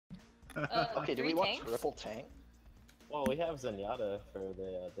Okay, do we Three want tanks? triple tank? Well, we have Zenyatta for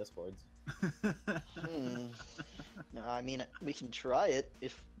the Discords. No, I mean, we can try it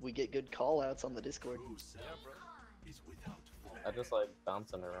if we get good callouts on the Discord. Yeah, bro. I just like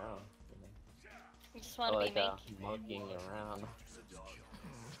bouncing around. You know? You just I want to like be me. monkeying around.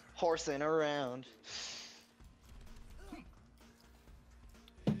 Horsing around.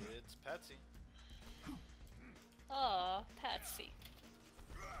 It's Patsy. Aw, Patsy.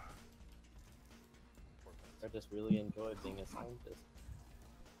 Poor Patsy. I just really enjoy being a scientist.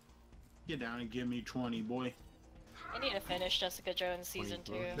 Get down and give me 20, boy. I need to finish Jessica Jones season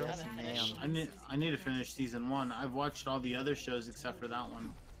 2. I haven't finished. I need to finish season 1. I've watched all the other shows except for that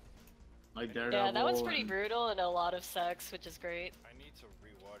one. Like Daredevil. Yeah, that one's pretty and- brutal and a lot of sex, which is great. I need to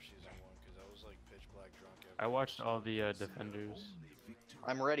rewatch season 1 because I was like pitch black drunk. I watched all the Defenders.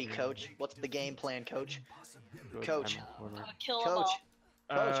 I'm ready, coach. What's the game plan, coach? Go Coach. time corner. Kill them Coach.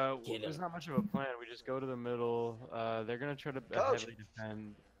 all. Get There's him. not much of a plan. We just go to the middle. They're gonna try to Coach. heavily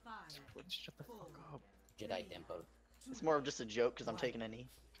defend. Shut the fuck up. Jedi tempo. It's more of just a joke because I'm taking a knee.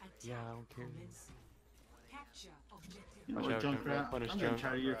 Yeah, I don't care. You know Watch what, out, Junkrat? punish I'm getting Junk.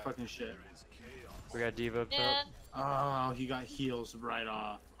 tired of your fucking shit. We got Diva up Yeah, top. Oh, he got heals right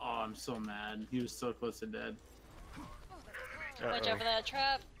off. Oh, I'm so mad. He was so close to dead. watch out for that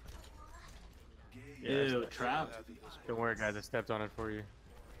trap. Ew, trap. Don't worry, guys. I stepped on it for you.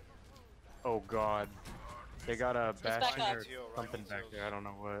 Oh god. They got a back bastion up. or something back there. I don't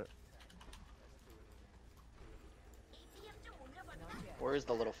know what. Where is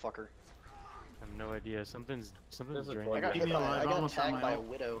the little fucker? I have no idea. Something's There's a draining. I got Keep hit me by, alive, I got almost on attacked my by a ult.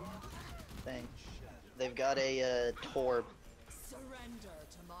 widow thing. They've got a Torb. Surrender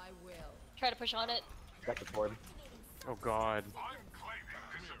to my will. Try to push on it. Got the board. Oh god.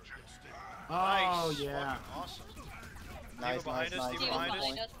 Oh, Nice. yeah. Fucking awesome. Nice, behind nice, us, nice. Diva Diva's behind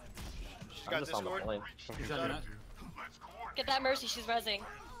behind us. us. She's I'm got just on the Discord. plane. Is that it? Get that Mercy, she's rezzing.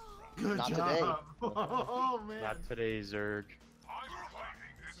 Good Not job. Oh, man. Not today, Zerg.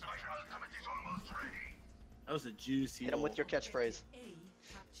 That was a juicy Hit him with ult. your catchphrase.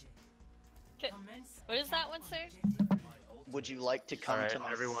 What does that one say? Would you like to come Alright, to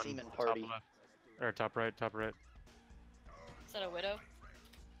my everyone. semen Top party? left. Or top right, top right. Is that a widow?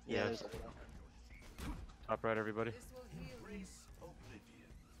 Yeah, Yes. there's a Top right, everybody.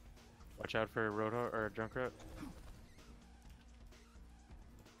 Watch out for Roadhog or Junkrat.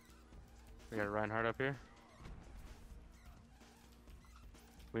 We got a Reinhardt up here.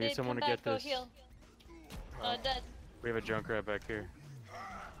 We need Babe, someone come to back, get go this. heal. Dead. We have a Junkrat back here.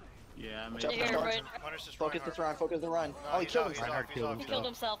 Yeah, Watch man. out. Here, Ryan. Punish this Focus this Reinhardt. run, focus the run. No, Oh, he he's killed out, he's himself. off, he's killed off, He he's killed off.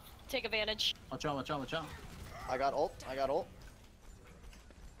 himself. Take advantage. Watch out, watch out, watch out. I got ult, I got ult.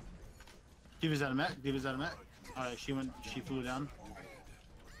 Diva's out of mech. Diva's out of mech. Alright, she flew down.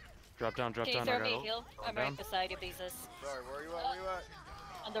 Drop down, drop Okay, down. throw I got me a ult. heal. I'm down. right beside you, Beezus. Sorry, where are you at? Where are you at?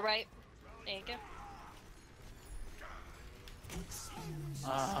 On the right. Thank you.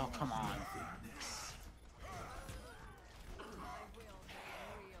 Oh, come on.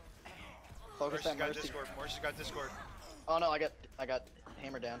 Focus Mercy's that got mercy. Discord. Mercy's got Discord. Oh no, I got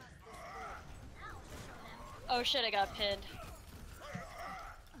hammered down. Oh shit, I got pinned.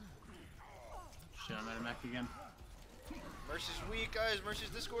 Shit, I'm out of mech again. Mercy's weak, guys. Mercy's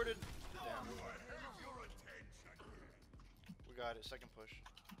discorded. Damn. We got it. Second push.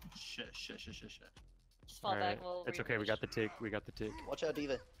 Shit, shit, shit, shit, shit. Just fall Alright. back. We'll It's okay, we got the tick. We got the tick. Watch out,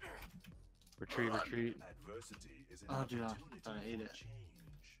 Diva. Retreat, retreat. Oh, dude, I thought I ate it.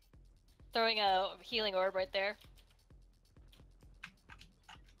 Throwing a healing orb right there.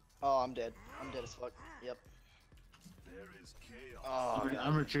 Oh, I'm dead. I'm dead as fuck. Yep. Oh,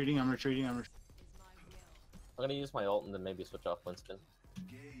 I'm retreating, I'm retreating, I'm retreating. I'm gonna use my ult and then maybe switch off Winston.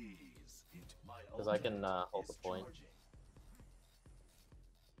 Because I can hold the point.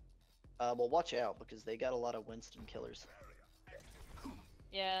 well, watch out because they got a lot of Winston killers.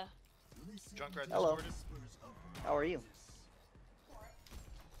 Yeah. Junkrat Hello. discorded. How are you?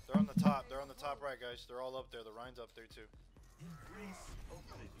 They're on the top. They're on the top right, guys. They're all up there. The Rhine's up there too.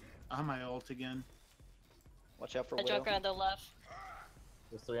 I have my ult again. Watch out for A Widow. Joker on the left.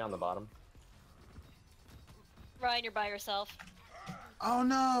 There's 3 on the bottom. Ryan, you're by yourself. Oh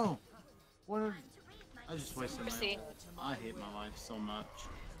no! What are... I just wasted Mercy. my... I hate my life so much.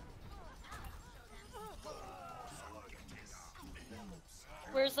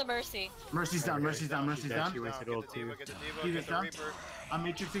 Where's the Mercy? Mercy's down, Mercy's down, Mercy's Yeah, down. she wasted Get ult the Diva, too. get the Diva, Diva's get the down. Reaper. I'm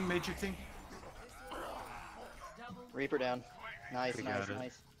matrixing, matrixing. Reaper down. Nice, We nice, got it.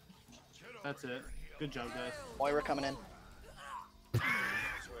 nice. That's it. Good job, guys. Moira coming in.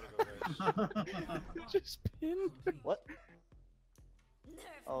 Swear to go, guys. Just pin. What?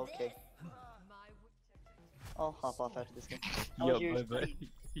 Oh, okay. I'll hop off after this game. Oh, Yup, here's bye bye. Steve.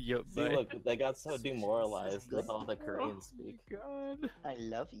 Yup, See, bye. look, they got so demoralized with all the Korean speak. God. I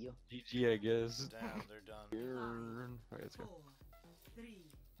love you. GG, I guess. Damn, they're done. Alright, let's go.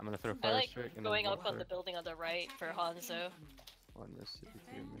 I'm gonna throw I fire like strike and going then up on the building on the right for Hanzo. 1 Mississippi,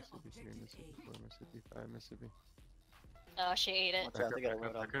 2 Mississippi, 3 Mississippi, 4 Mississippi, 5 Mississippi. Oh, she ate it. Watch out, they got a Back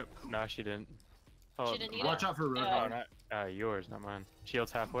load up, on. back up. Nah, she didn't. Oh, She didn't eat Watch out for Oh, Roadhog. not, yours, not mine.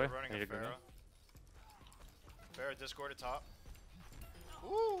 Shield's halfway. We're running I need a to go now. Pharah. Pharah, Discord at top.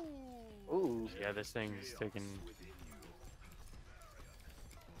 Ooh. Ooh. Yeah, this thing's taking.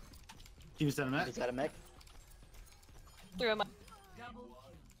 Keep us at a mech. Is that a mech? Threw him.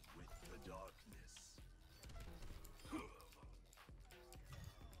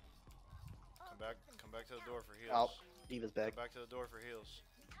 Come back to the door for heals. Oh, Diva's back. Come back to the door for heals.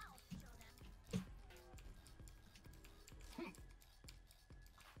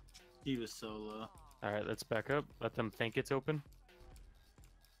 He was so low. Alright, let's back up. Let them think it's open.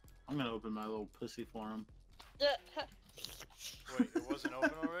 I'm gonna open my little pussy for him. Wait, it wasn't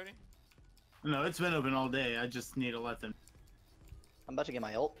open already? No, it's been open all day. I just need to let them. I'm about to get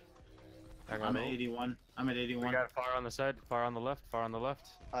my ult. I got I'm at ult. 81. I'm at We 81. got far on the side, far on the left, far on the left.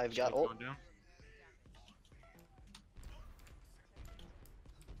 I've got Shield's ult. going down.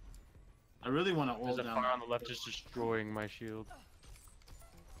 I really want to There's ult a down. far on the left just destroying my shield.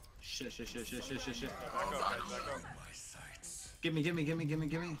 Shit. Back up, guys, back up. Give me.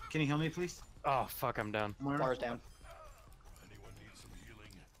 Can you heal me, please? Oh fuck, I'm down. Moira? Bars down.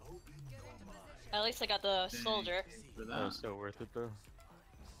 At least I got the soldier. For That was that. so worth it though.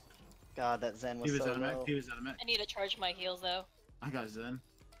 God, that Zen He was was so at a mech. low. He was at a mech. I need to charge my heals though. I got Zen.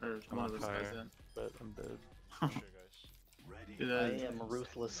 Or I'm one on of us got fire. Zen. But I'm dead. Shit, guys. Dude, I am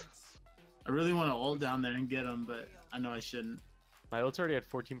ruthless. I really want to ult down there and get him, but I know I shouldn't. My ult's already at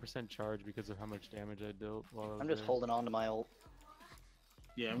 14% charge because of how much damage I dealt while I was I'm just there. holding on to my ult.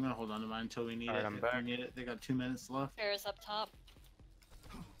 Yeah, I'm gonna hold on to mine until we need Alright, it. I'm If we back. need it. They got 2 minutes left. Farrah's up top.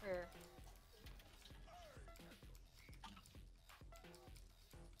 Or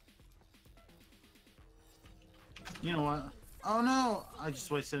You know what? Oh no! I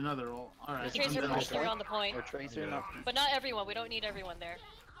just wasted another ult. Alright. Tracer I'm Tracer done. pushed through on the point. Or Tracer, Yeah. no. But not everyone, we don't need everyone there.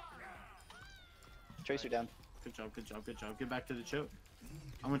 Tracer down. Good job. Get back to the choke.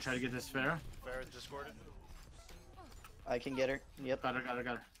 I'm gonna try to get this Pharah. Pharah discorded. I can get her. Yep. Got her.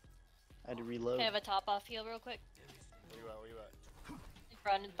 I had to reload. I have a top off heal real quick. Where you at? In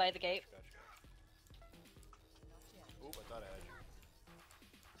front by the gate. Gotcha. Oop, I thought I had you.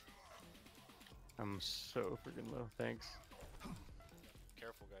 I'm so freaking low. Thanks.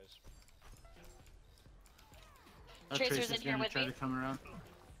 Careful, guys. That Tracer's in here gonna with try me. to come around.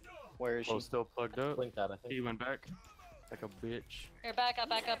 Where is she? Oh, still plugged up. Blinked out, I think. He went back. Like a bitch. Here, back up.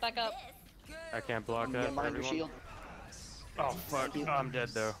 I can't block You that. get mine, your everyone. shield. Oh fuck. Oh, I'm dead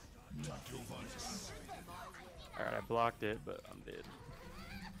though. Alright, I blocked it, but I'm dead.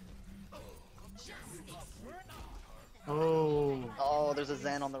 Oh. Oh, there's a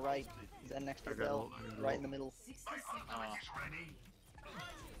Zen on the right. Zen next to I the got bell. ult, I got Right ult. in the middle.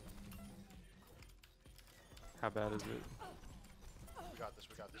 How bad is it? We got this.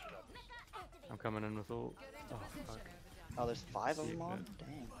 I'm coming in with ult. Oh fuck. Oh, there's 5 of See them it, on?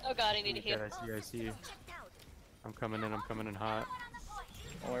 Dang. Oh god, I need to heal. Yeah, I see. I'm coming in hot.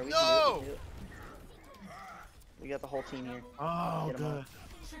 Don't worry, we No! can do it. We got the whole team here. Oh, Get him good. up.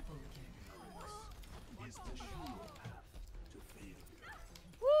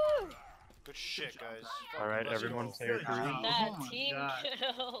 Woo! Good shit, guys. Alright, Let's everyone go. say your Good Korean. job. That Oh my team God.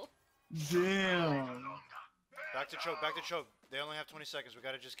 kill. Damn. Back to choke. They only have 20 seconds. We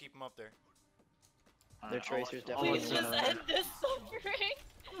gotta just keep them up there. Their Alright, Tracer's I'll- definitely Please in just there. end this suffering.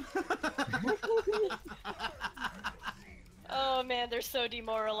 Oh man, they're so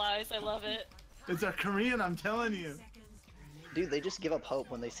demoralized. I love it. It's a Korean, I'm telling you. Dude, they just give up hope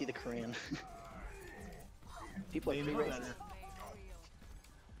when they see the Korean. People They are too know racist. better.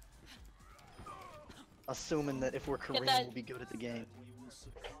 Assuming that if we're Korean, that- we'll be good at the game.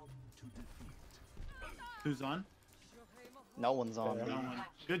 Who's on? No one's on. No dude. one.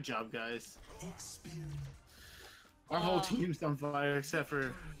 Good job, guys. Our whole team's on fire except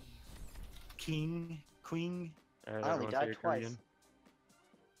for Queen. Alright, I only everyone say died your twice. Korean.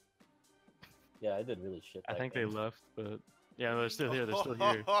 Yeah, I did really shit. I that think they game. left, but yeah, they're still here. They're still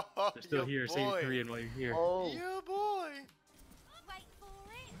here. They're still here. Say your Korean while you're here. Oh, Yeah, boy.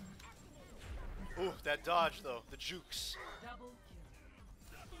 Ooh, that dodge though. The jukes.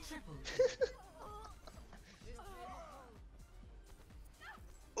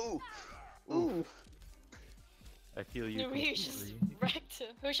 ooh, ooh. I feel you. We just completely. wrecked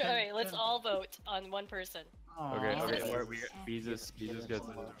him. Alright, let's all vote on one person. Okay, Aw. okay. Jesus. Beezus gets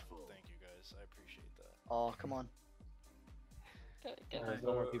Thank it. you guys. I appreciate that. Oh, come on. There's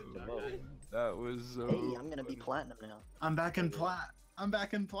no more people to vote. That was so. Hey, I'm gonna be platinum now. I'm back in plat. I'm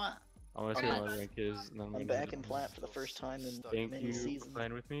back in plat. I want to see Okay. what my rank is. And then I'm gonna back do in it. plat for the first time in Thank many you for seasons.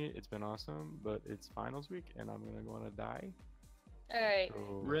 playing with me. It's been awesome, but it's finals week, and I'm gonna go on a die. Alright. So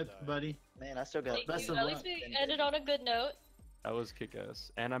Rip, buddy. Man, I still got. Thank best you. of At luck. least we ended on a good note. that was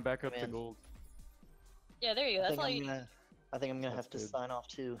kick-ass, and I'm back up to Man. gold. Yeah, there you go. I That's think all I'm you need. gonna. I think I'm gonna That's have to good. sign off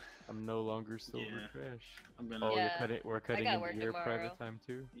too. I'm no longer silver Yeah. trash. I'm gonna. Oh, Yeah. we're cutting got into work your tomorrow. private time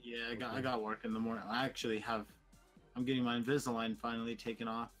too. Yeah, I got work in the morning. I actually have. I'm getting my Invisalign finally taken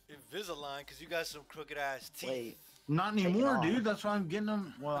off. Invisalign, because you got some crooked ass teeth. Wait, Not Taken anymore, off. dude. That's why I'm getting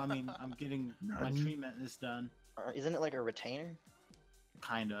them. Well, I mean, I'm getting my treatment is done. isn't it like a retainer?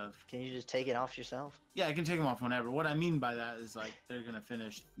 Kind of. Can you just take it off yourself? Yeah, I can take them off whenever. What I mean by that is like they're gonna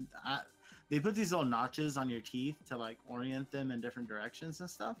finish. They put these little notches on your teeth to like orient them in different directions and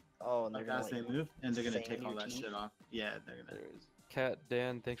stuff, Oh, and they're like gonna as they like, move, and they're gonna fan take all your that teeth? shit off. Yeah, they're gonna. There's Cat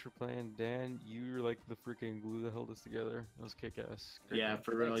Dan. Thanks for playing, Dan. You're like the freaking glue that held us together. That was kick-ass. Great Yeah, game.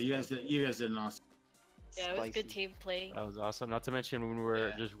 for real. You guys did an awesome. Yeah, it was good spicy. team play. That was awesome. Not to mention when we were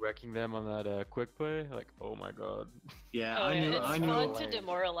Yeah. just wrecking them on that quick play. Like, oh my god. Yeah, Oh, I yeah, knew. it's I fun knew. to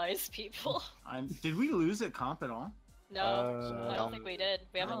demoralize people. Did we lose at comp at all? No, I don't think we did.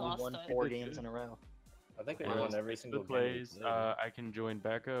 We haven't we lost won it. 4 We did games good. in a row. I think we Yeah. won every single Good game. we plays. played. I can join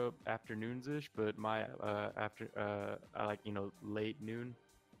backup afternoons-ish, but my I like late noon,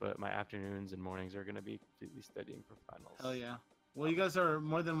 but my afternoons and mornings are gonna be completely studying for finals. Hell yeah. Well, you guys are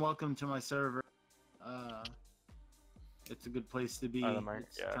more than welcome to my server. It's a good place to be.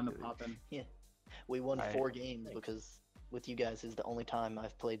 It's yeah, kind of dude. popping. We won I- 4 games because with you guys is the only time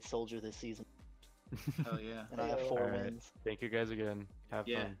I've played Soldier this season, Hell yeah. and I have 4 Alright. wins. Thank you guys again. Have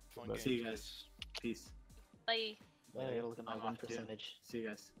Yeah. fun. Fun Bye. game. See you guys. Peace. Bye. Yeah, I gotta look at my I'm win off too. percentage. See you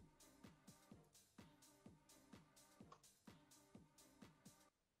guys.